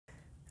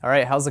All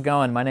right, how's it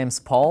going? My name's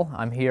Paul.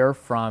 I'm here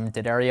from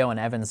D'Addario and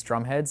Evans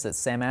Drumheads at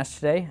SAMASH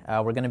today.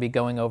 We're going to be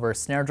going over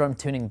snare drum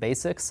tuning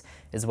basics,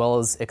 as well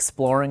as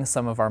exploring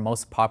some of our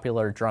most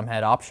popular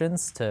drumhead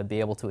options to be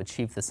able to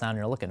achieve the sound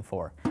you're looking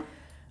for.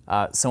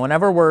 So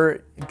whenever we're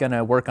going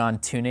to work on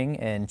tuning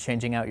and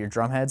changing out your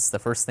drumheads, the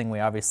first thing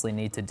we obviously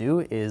need to do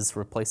is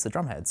replace the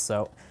drumheads.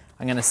 So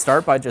I'm going to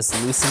start by just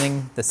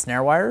loosening the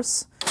snare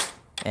wires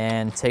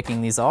and taking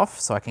these off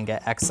so I can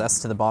get access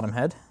to the bottom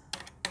head.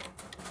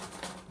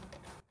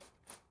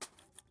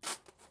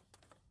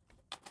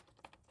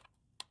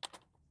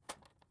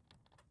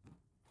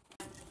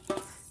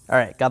 All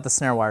right, got the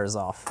snare wires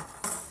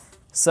off.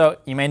 So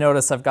you may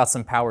notice I've got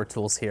some power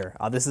tools here.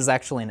 This is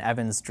actually an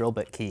Evans drill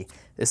bit key.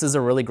 This is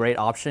a really great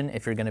option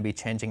if you're going to be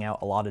changing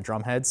out a lot of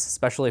drum heads,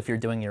 especially if you're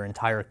doing your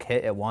entire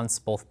kit at once,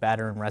 both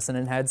batter and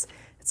resonant heads.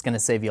 It's going to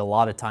save you a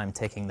lot of time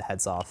taking the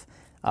heads off.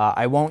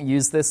 I won't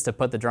use this to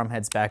put the drum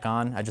heads back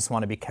on. I just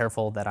want to be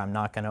careful that I'm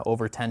not going to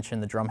over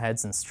tension the drum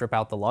heads and strip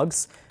out the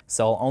lugs.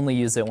 So I'll only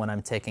use it when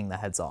I'm taking the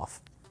heads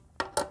off.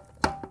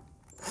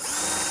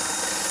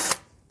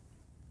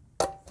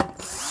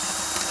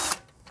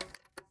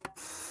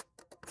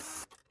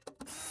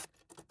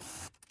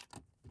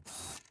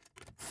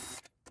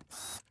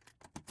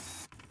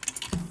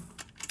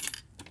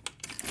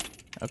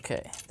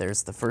 Okay,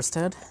 there's the first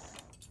head.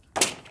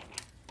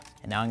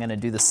 And now I'm going to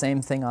do the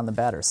same thing on the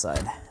batter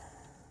side.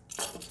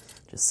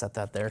 Just set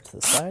that there to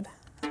the side.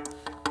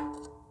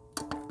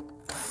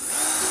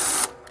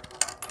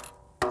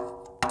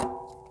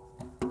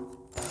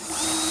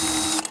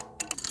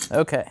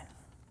 Okay.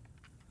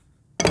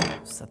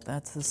 Set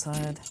that to the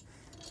side.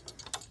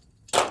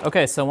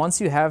 Okay, so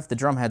once you have the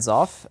drum heads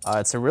off,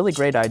 it's a really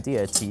great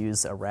idea to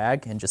use a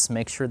rag and just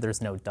make sure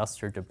there's no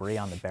dust or debris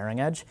on the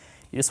bearing edge.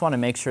 You just want to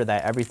make sure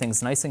that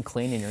everything's nice and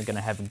clean and you're going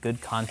to have a good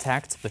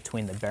contact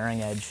between the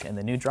bearing edge and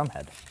the new drum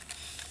head.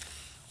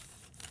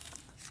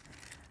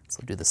 So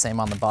we'll do the same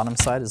on the bottom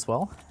side as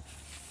well.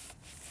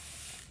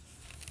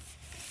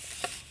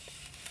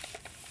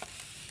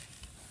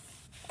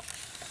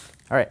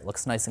 All right,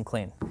 looks nice and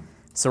clean.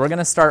 So we're going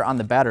to start on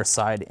the batter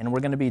side, and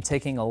we're going to be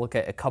taking a look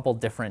at a couple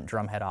different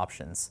drumhead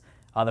options.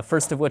 The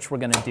first of which we're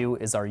going to do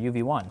is our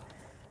UV1.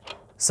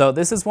 So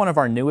this is one of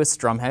our newest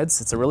drumheads.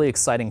 It's a really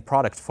exciting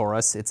product for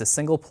us. It's a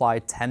single ply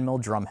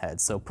 10mm drumhead,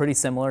 so pretty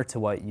similar to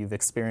what you've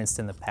experienced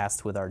in the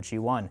past with our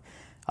G1.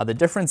 The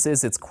difference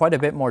is it's quite a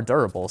bit more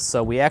durable,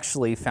 so we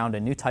actually found a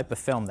new type of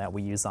film that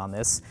we use on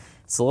this.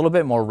 It's a little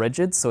bit more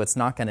rigid, so it's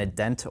not going to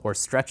dent or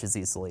stretch as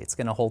easily. It's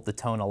going to hold the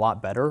tone a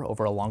lot better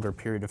over a longer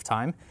period of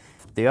time.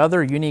 The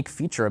other unique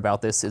feature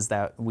about this is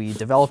that we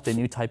developed a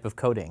new type of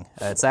coating.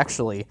 It's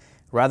actually,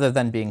 rather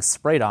than being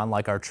sprayed on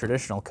like our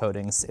traditional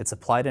coatings, it's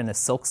applied in a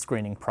silk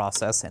screening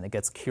process and it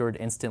gets cured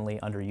instantly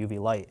under UV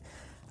light.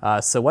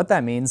 So what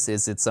that means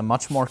is it's a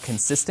much more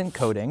consistent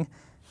coating,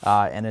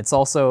 and it's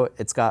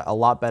got a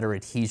lot better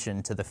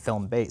adhesion to the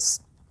film base.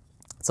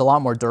 It's a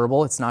lot more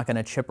durable. It's not going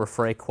to chip or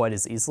fray quite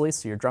as easily,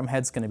 so your drum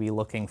head's going to be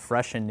looking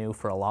fresh and new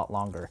for a lot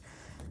longer.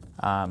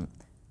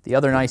 The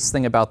other nice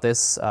thing about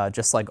this,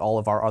 just like all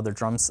of our other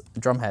drum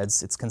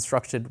heads, it's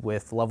constructed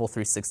with Level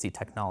 360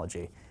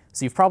 technology.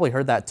 So you've probably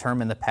heard that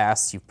term in the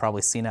past. You've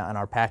probably seen it on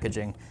our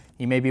packaging.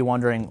 You may be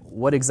wondering,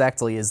 what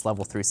exactly is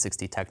Level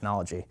 360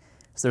 technology?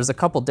 So there's a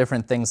couple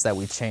different things that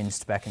we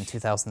changed back in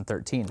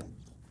 2013.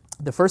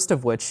 The first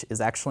of which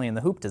is actually in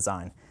the hoop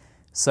design.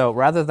 So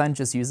rather than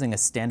just using a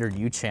standard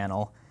U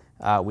channel,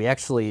 we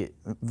actually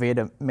made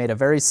a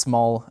very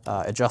small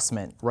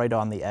adjustment right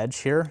on the edge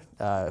here,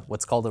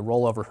 what's called a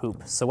rollover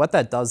hoop. So what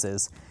that does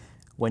is,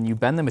 when you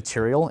bend the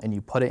material and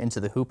you put it into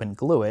the hoop and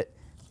glue it,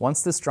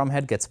 once this drum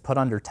head gets put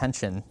under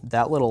tension,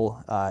 that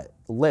little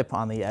lip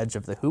on the edge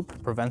of the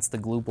hoop prevents the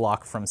glue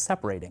block from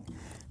separating.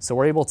 So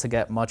we're able to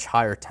get much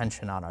higher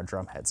tension on our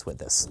drum heads with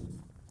this.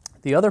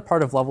 The other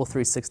part of Level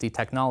 360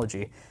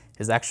 technology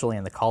is actually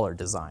in the collar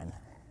design.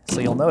 So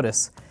you'll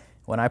notice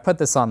when I put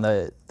this on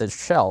the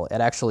shell,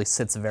 it actually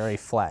sits very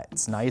flat.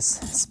 It's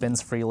nice, it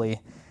spins freely.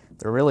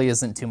 There really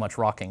isn't too much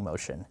rocking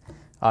motion.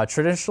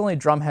 Traditionally,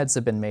 drum heads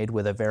have been made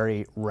with a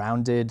very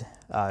rounded,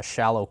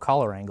 shallow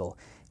collar angle.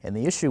 And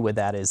the issue with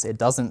that is it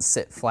doesn't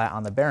sit flat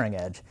on the bearing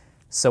edge.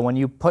 So when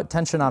you put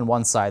tension on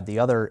one side, the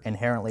other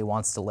inherently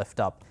wants to lift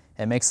up.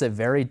 It makes it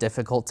very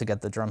difficult to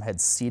get the drum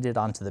head seated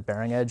onto the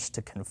bearing edge,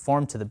 to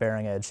conform to the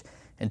bearing edge,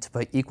 and to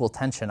put equal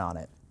tension on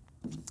it.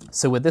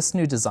 So with this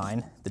new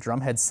design, the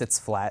drum head sits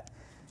flat,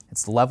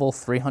 it's level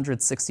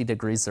 360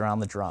 degrees around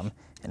the drum,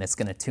 and it's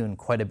going to tune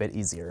quite a bit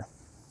easier.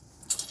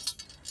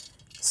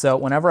 So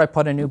whenever I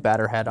put a new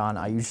batter head on,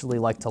 I usually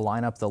like to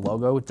line up the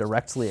logo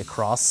directly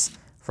across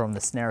from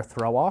the snare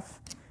throw off.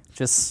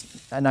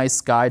 Just a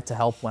nice guide to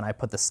help when I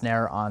put the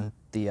snare on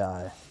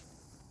the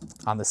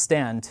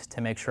stand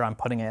to make sure I'm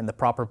putting it in the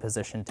proper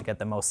position to get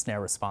the most snare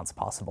response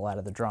possible out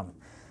of the drum.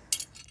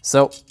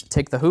 So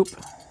take the hoop,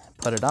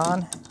 put it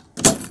on,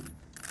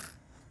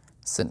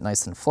 sit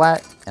nice and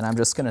flat, and I'm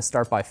just going to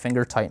start by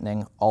finger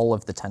tightening all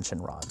of the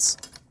tension rods.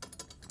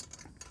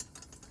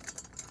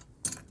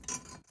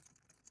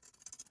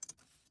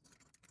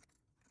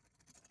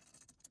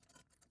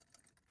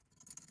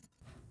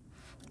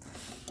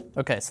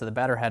 Okay, so the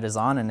batter head is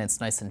on and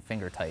it's nice and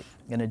finger tight.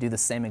 I'm going to do the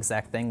same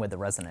exact thing with the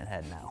resonant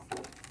head now.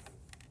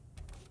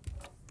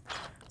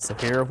 So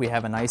here we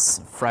have a nice,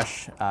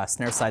 fresh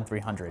snare side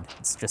 300.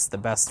 It's just the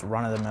best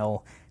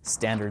run-of-the-mill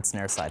standard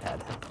snare side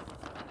head.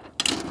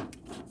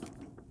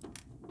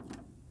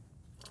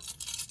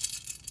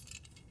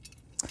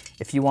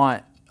 If you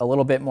want a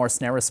little bit more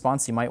snare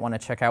response, you might want to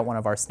check out one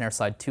of our snare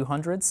side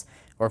 200s,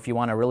 or if you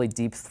want a really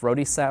deep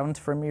throaty sound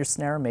from your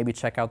snare, maybe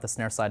check out the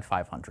snare side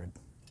 500.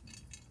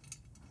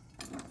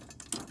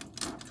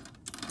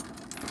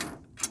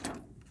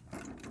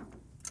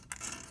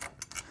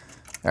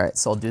 All right,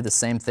 so I'll do the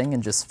same thing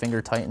and just finger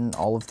tighten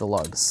all of the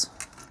lugs.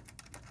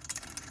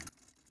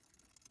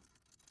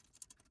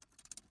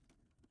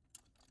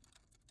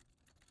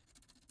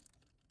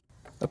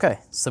 Okay,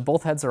 so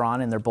both heads are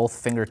on and they're both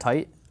finger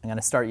tight. I'm going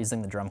to start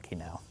using the drum key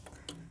now.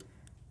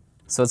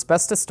 So it's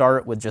best to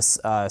start with just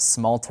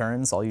small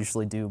turns. I'll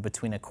usually do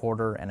between a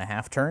quarter and a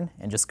half turn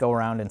and just go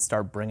around and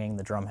start bringing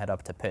the drum head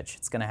up to pitch.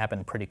 It's going to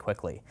happen pretty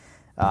quickly.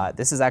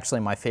 This is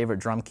actually my favorite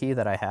drum key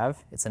that I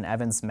have. It's an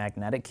Evans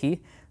magnetic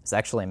key. There's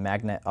actually a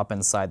magnet up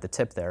inside the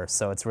tip there,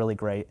 so it's really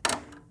great.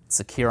 It's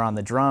secure on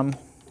the drum.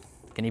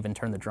 You can even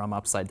turn the drum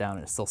upside down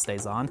and it still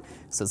stays on.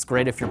 So it's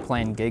great if you're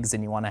playing gigs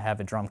and you want to have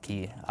a drum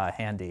key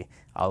handy.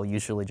 I'll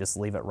usually just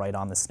leave it right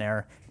on the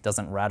snare. It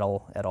doesn't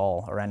rattle at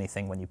all or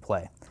anything when you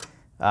play.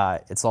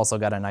 It's also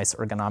got a nice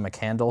ergonomic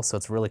handle, so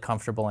it's really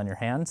comfortable in your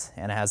hand,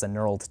 and it has a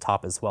knurled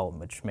top as well,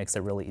 which makes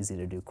it really easy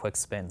to do quick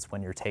spins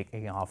when you're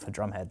taking off a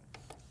drum head.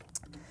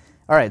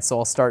 All right, so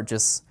I'll start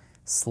just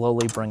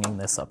slowly bringing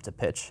this up to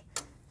pitch.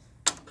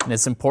 And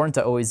it's important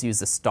to always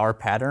use a star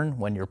pattern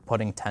when you're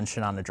putting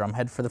tension on a drum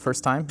head for the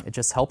first time. It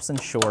just helps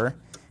ensure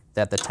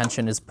that the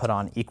tension is put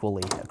on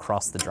equally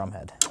across the drum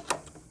head.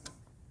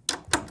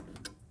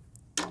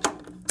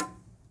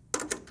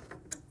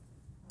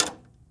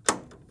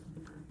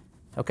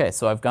 Okay,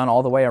 so I've gone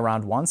all the way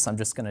around once. I'm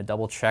just going to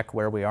double check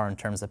where we are in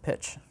terms of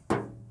pitch.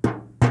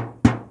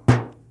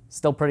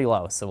 Still pretty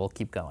low, so we'll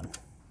keep going.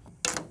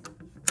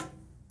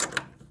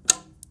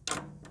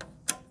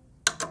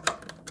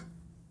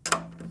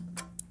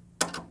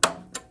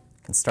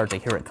 Can start to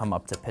hear it come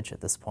up to pitch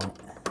at this point.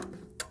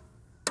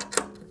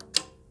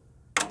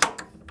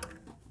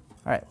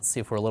 All right, let's see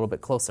if we're a little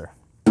bit closer.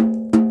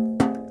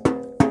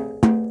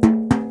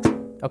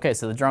 Okay,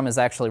 so the drum is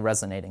actually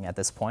resonating at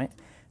this point.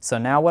 So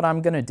now what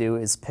I'm going to do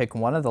is pick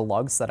one of the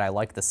lugs that I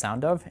like the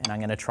sound of, and I'm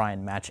going to try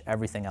and match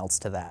everything else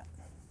to that.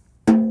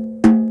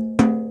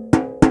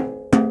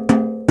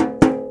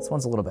 This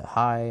one's a little bit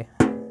high.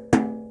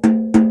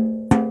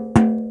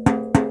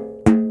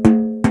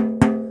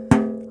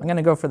 I'm going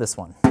to go for this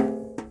one.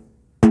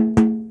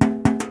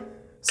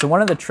 So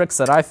one of the tricks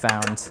that I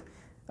found,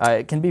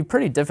 it can be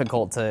pretty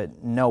difficult to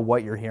know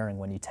what you're hearing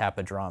when you tap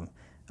a drum.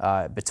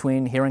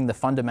 Between hearing the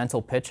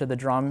fundamental pitch of the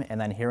drum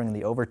and then hearing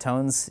the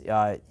overtones,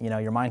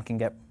 your mind can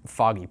get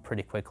foggy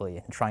pretty quickly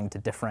in trying to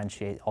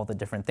differentiate all the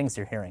different things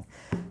you're hearing.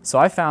 So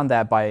I found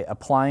that by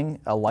applying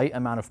a light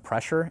amount of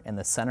pressure in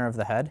the center of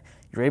the head,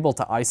 you're able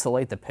to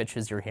isolate the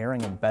pitches you're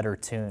hearing and better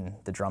tune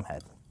the drum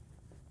head.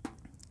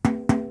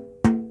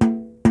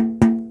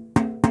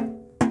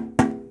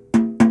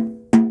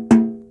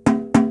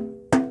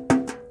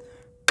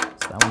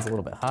 So that one's a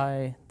little bit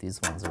high, these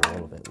ones are a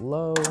little bit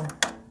low.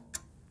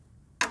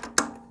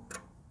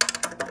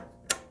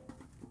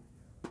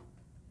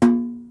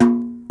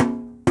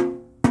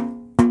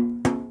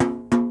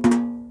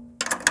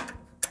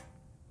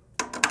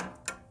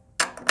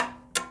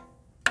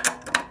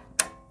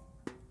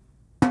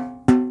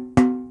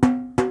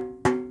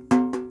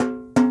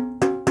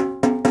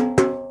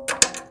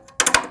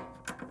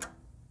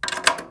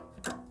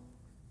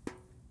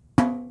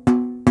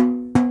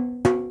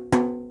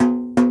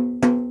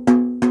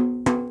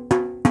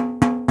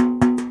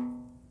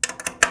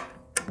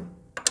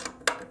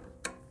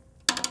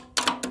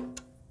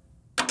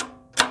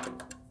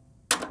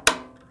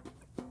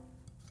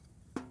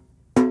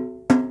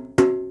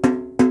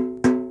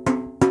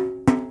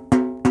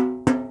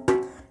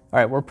 All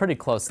right, we're pretty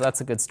close, so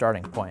that's a good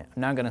starting point.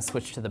 I'm now going to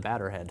switch to the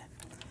batter head,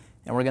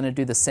 and we're going to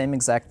do the same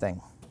exact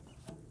thing.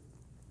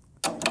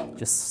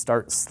 Just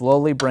start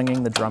slowly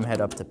bringing the drum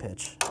head up to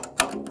pitch.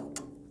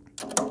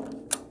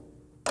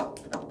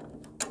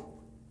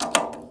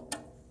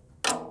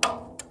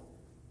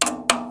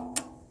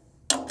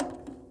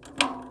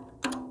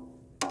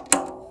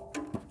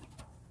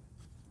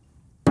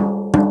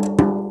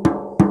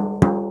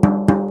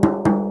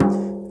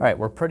 All right,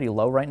 we're pretty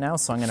low right now,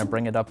 so I'm going to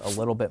bring it up a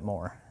little bit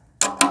more.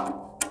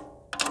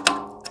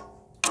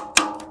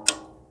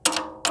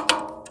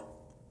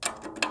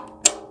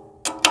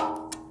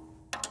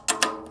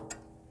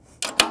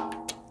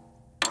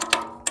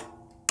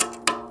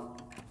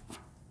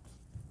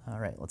 All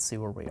right, let's see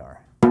where we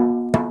are.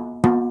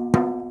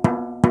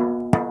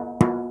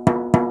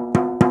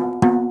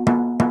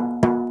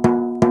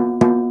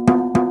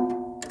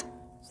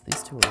 So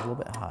these two are a little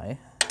bit high.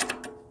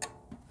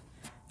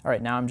 All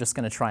right, now I'm just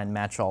going to try and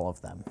match all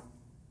of them.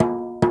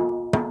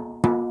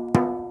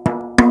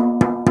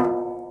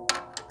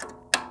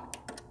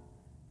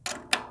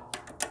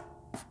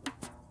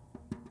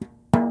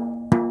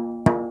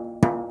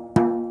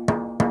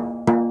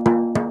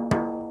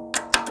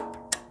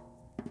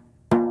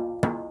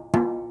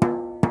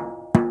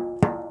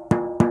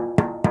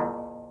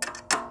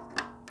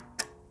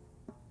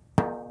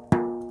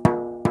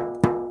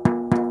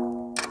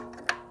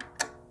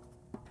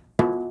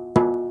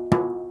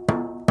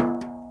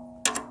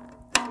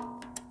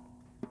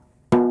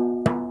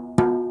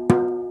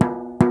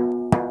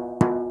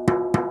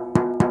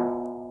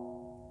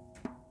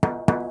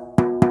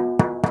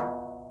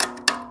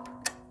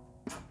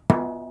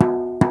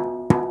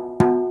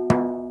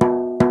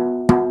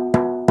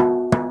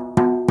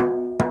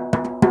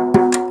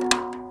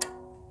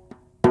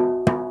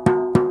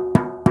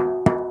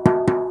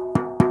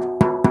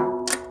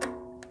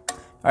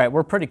 All right,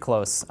 we're pretty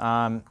close.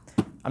 I'm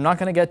not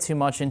going to get too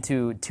much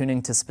into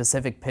tuning to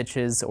specific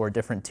pitches or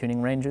different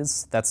tuning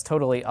ranges. That's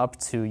totally up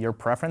to your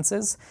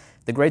preferences.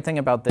 The great thing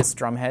about this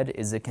drum head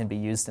is it can be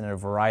used in a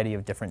variety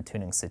of different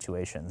tuning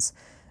situations.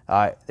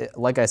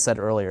 Like I said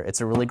earlier, it's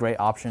a really great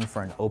option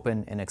for an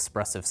open and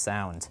expressive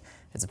sound.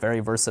 It's very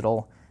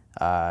versatile.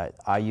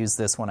 I use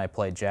this when I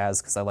play jazz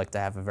because I like to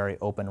have a very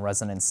open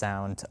resonant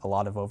sound, a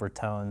lot of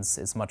overtones,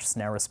 as much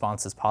snare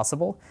response as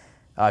possible.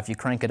 If you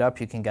crank it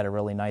up, you can get a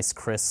really nice,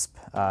 crisp,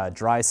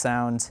 dry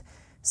sound.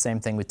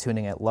 Same thing with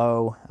tuning it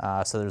low,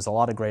 so there's a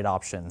lot of great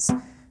options.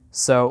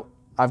 So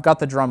I've got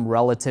the drum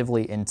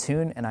relatively in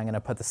tune, and I'm going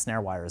to put the snare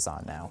wires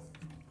on now.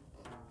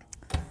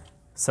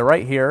 So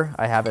right here,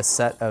 I have a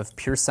set of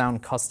Pure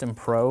Sound Custom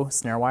Pro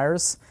snare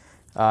wires.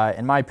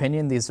 In my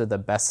opinion, these are the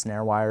best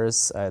snare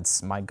wires.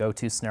 It's my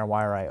go-to snare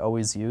wire I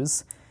always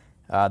use.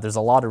 There's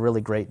a lot of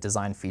really great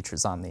design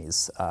features on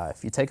these.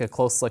 If you take a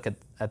close look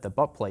at the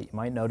butt plate, you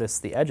might notice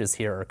the edges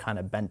here are kind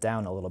of bent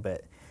down a little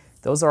bit.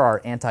 Those are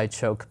our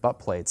anti-choke butt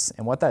plates,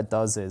 and what that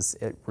does is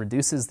it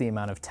reduces the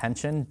amount of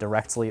tension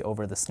directly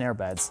over the snare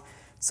beds.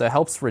 So it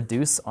helps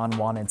reduce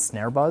unwanted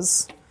snare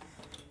buzz.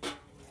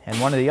 And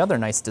one of the other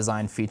nice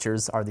design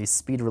features are these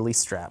speed release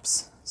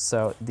straps.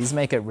 So these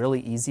make it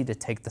really easy to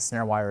take the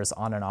snare wires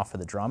on and off of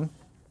the drum,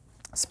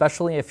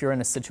 especially if you're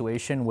in a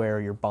situation where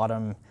your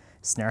bottom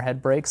snare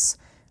head breaks.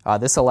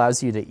 This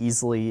allows you to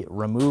easily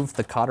remove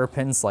the cotter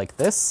pins like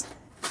this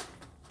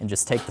and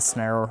just take the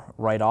snare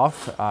right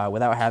off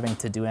without having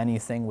to do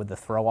anything with the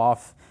throw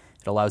off.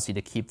 It allows you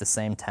to keep the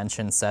same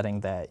tension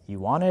setting that you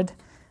wanted.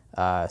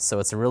 So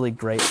it's a really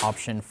great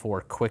option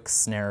for quick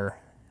snare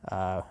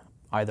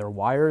either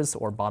wires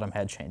or bottom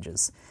head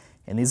changes.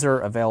 And these are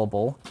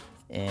available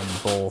in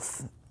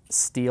both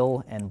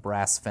steel and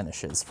brass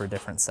finishes for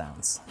different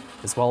sounds,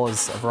 as well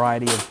as a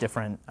variety of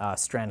different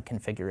strand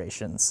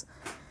configurations.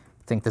 I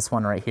think this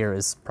one right here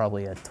is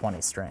probably a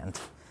 20 strand.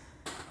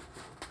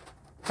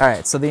 All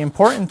right, so the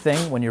important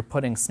thing when you're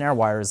putting snare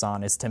wires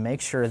on is to make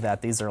sure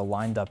that these are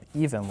lined up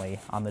evenly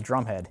on the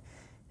drum head.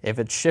 If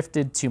it's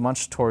shifted too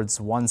much towards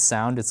one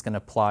sound, it's going to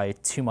apply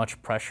too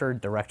much pressure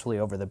directly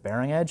over the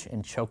bearing edge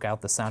and choke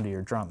out the sound of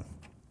your drum.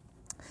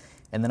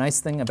 And the nice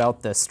thing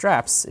about the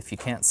straps, if you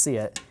can't see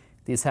it,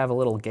 these have a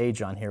little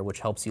gauge on here which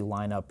helps you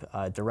line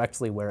up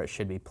directly where it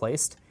should be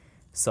placed.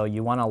 So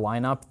you want to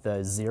line up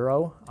the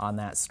 0 on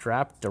that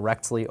strap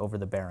directly over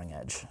the bearing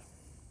edge.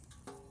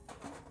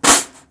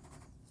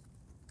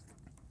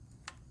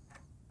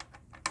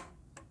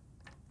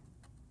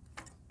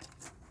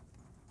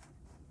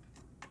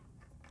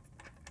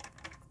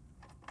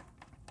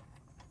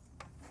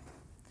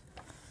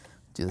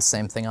 Do the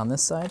same thing on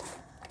this side.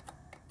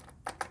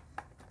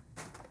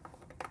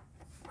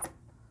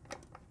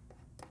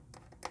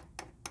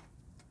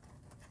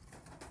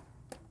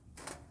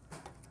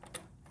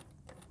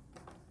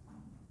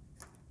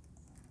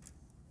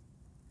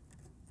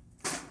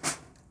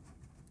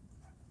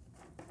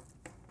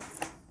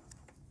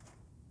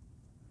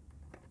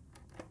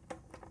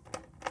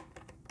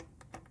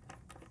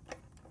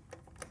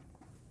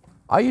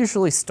 I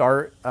usually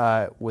start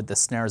with the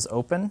snares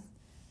open.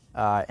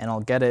 And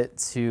I'll get it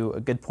to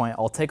a good point.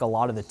 I'll take a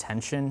lot of the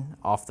tension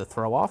off the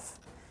throw off,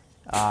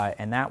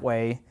 and that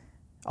way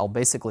I'll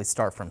basically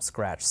start from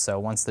scratch. So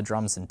once the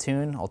drum's in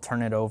tune, I'll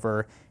turn it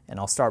over and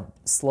I'll start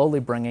slowly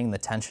bringing the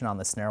tension on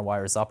the snare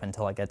wires up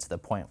until I get to the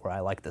point where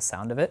I like the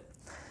sound of it.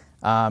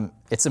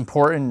 It's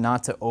important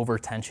not to over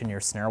tension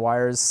your snare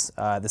wires.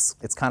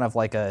 It's kind of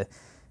like a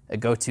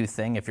go-to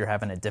thing if you're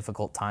having a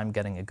difficult time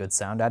getting a good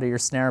sound out of your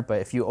snare,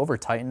 but if you over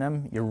tighten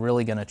them, you're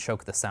really going to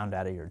choke the sound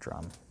out of your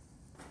drum.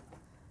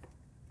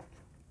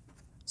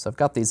 So I've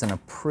got these in a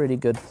pretty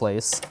good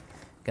place.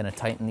 Going to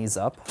tighten these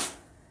up.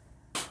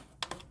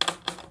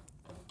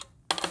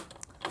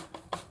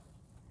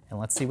 And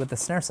let's see what the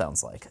snare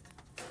sounds like.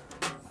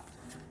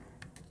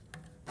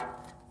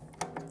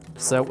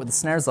 So with the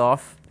snares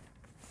off,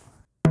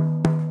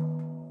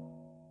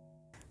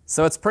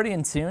 so it's pretty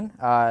in tune.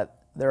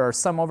 There are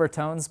some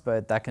overtones,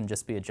 but that can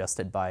just be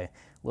adjusted by a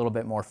little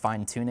bit more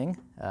fine tuning.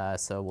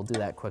 So we'll do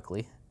that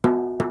quickly.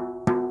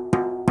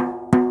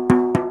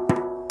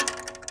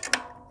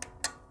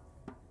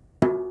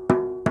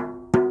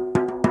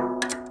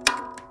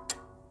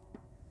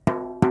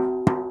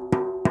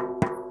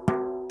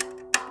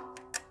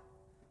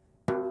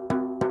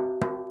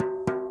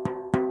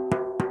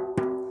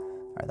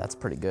 That's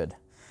pretty good.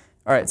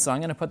 All right, so I'm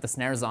going to put the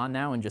snares on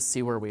now and just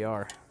see where we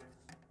are.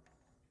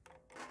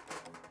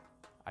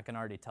 I can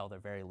already tell they're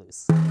very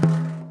loose.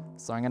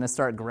 So I'm going to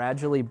start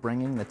gradually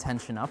bringing the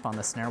tension up on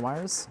the snare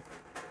wires.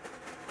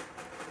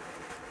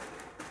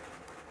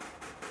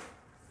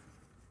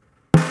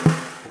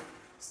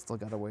 Still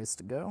got a ways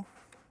to go.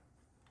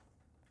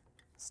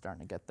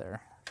 Starting to get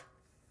there.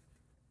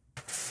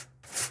 A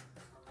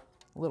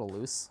little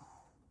loose.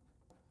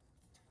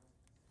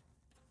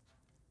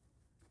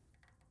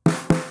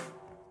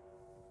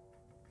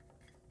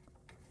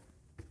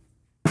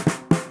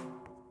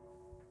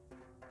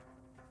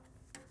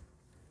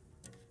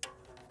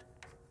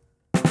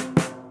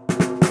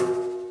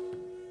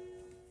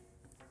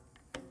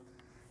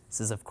 This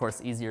is, of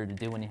course, easier to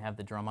do when you have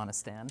the drum on a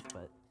stand,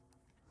 but...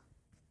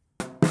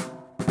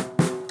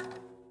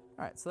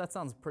 All right, so that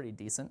sounds pretty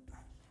decent.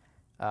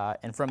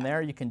 And from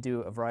there, you can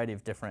do a variety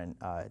of different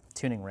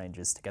tuning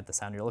ranges to get the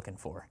sound you're looking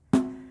for.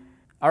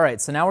 All right,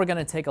 so now we're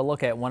gonna take a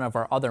look at one of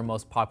our other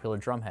most popular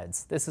drum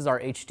heads. This is our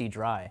HD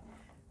Dry.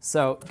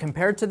 So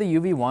compared to the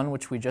UV1,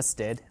 which we just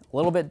did, a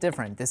little bit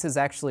different. This is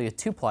actually a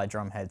 2-ply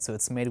drum head, so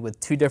it's made with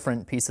 2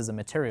 different pieces of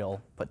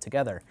material put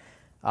together.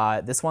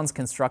 This one's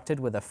constructed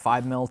with a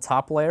 5mm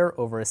top layer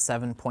over a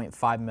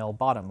 7.5mm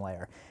bottom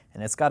layer,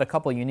 and it's got a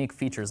couple unique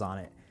features on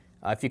it.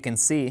 If you can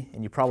see,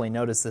 and you probably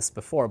noticed this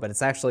before, but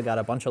it's actually got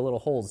a bunch of little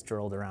holes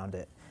drilled around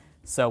it.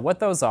 So what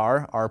those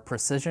are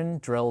precision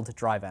drilled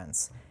drive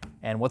ends.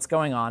 And what's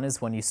going on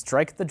is when you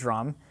strike the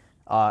drum,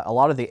 a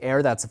lot of the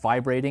air that's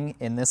vibrating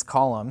in this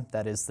column,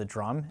 that is the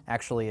drum,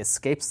 actually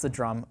escapes the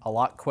drum a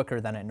lot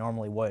quicker than it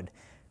normally would.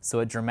 So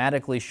it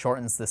dramatically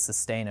shortens the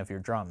sustain of your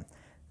drum.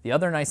 The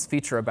other nice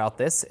feature about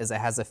this is it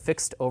has a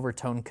fixed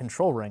overtone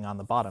control ring on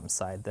the bottom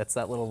side. That's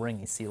that little ring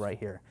you see right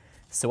here.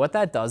 So what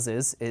that does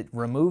is it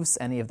removes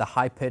any of the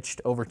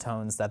high-pitched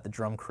overtones that the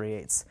drum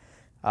creates.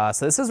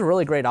 So this is a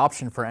really great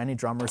option for any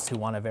drummers who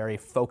want a very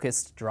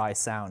focused, dry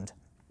sound.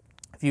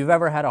 If you've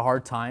ever had a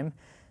hard time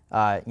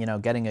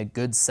getting a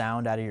good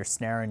sound out of your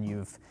snare, and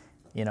you've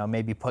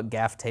maybe put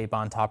gaff tape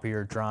on top of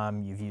your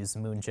drum, you've used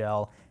moon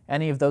gel,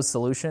 any of those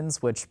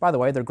solutions, which by the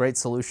way, they're great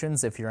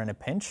solutions if you're in a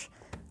pinch,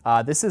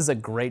 this is a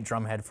great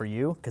drum head for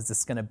you because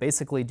it's going to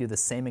basically do the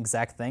same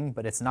exact thing,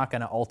 but it's not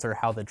going to alter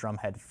how the drum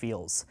head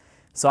feels.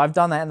 So I've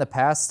done that in the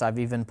past. I've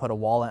even put a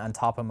wallet on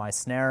top of my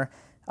snare.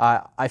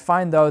 I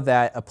find though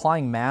that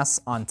applying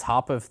mass on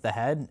top of the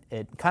head,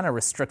 it kind of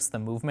restricts the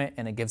movement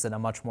and it gives it a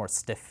much more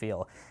stiff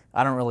feel.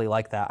 I don't really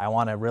like that. I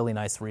want a really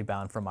nice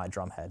rebound from my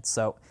drum head.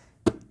 So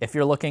if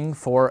you're looking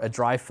for a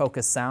dry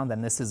focus sound,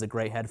 then this is a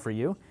great head for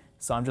you.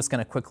 So I'm just going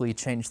to quickly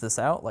change this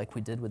out like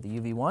we did with the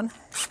UV1.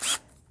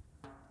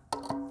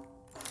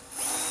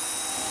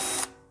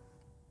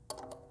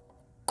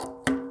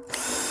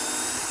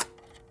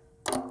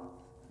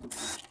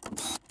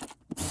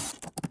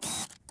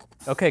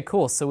 Okay,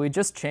 cool. So we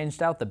just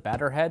changed out the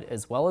batter head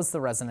as well as the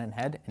resonant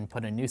head and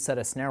put a new set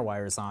of snare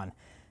wires on.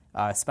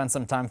 Spent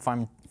some time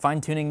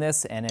fine-tuning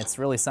this, and it's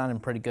really sounding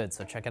pretty good,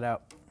 so check it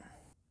out.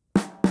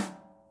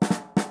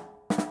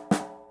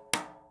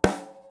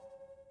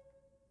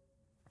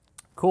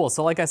 Cool,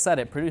 so like I said,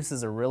 it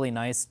produces a really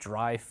nice,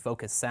 dry,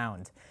 focused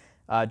sound.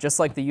 Just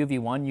like the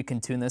UV1, you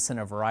can tune this in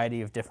a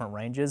variety of different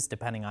ranges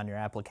depending on your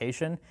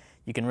application.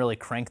 You can really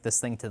crank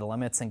this thing to the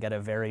limits and get a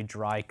very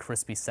dry,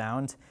 crispy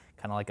sound,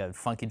 kind of like a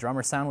funky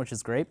drummer sound, which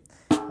is great.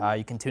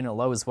 You can tune it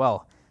low as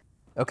well.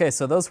 Okay,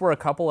 so those were a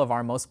couple of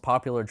our most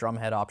popular drum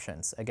head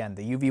options. Again,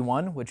 the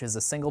UV1, which is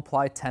a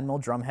single-ply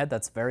 10mm drum head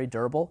that's very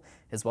durable,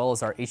 as well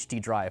as our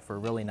HD Dry for a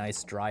really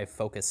nice, dry,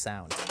 focused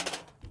sound.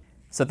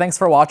 So thanks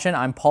for watching.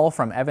 I'm Paul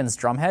from Evans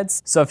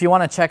Drumheads. So if you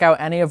want to check out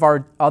any of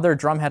our other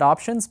drum head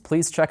options,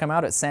 please check them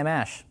out at Sam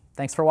Ash.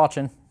 Thanks for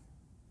watching.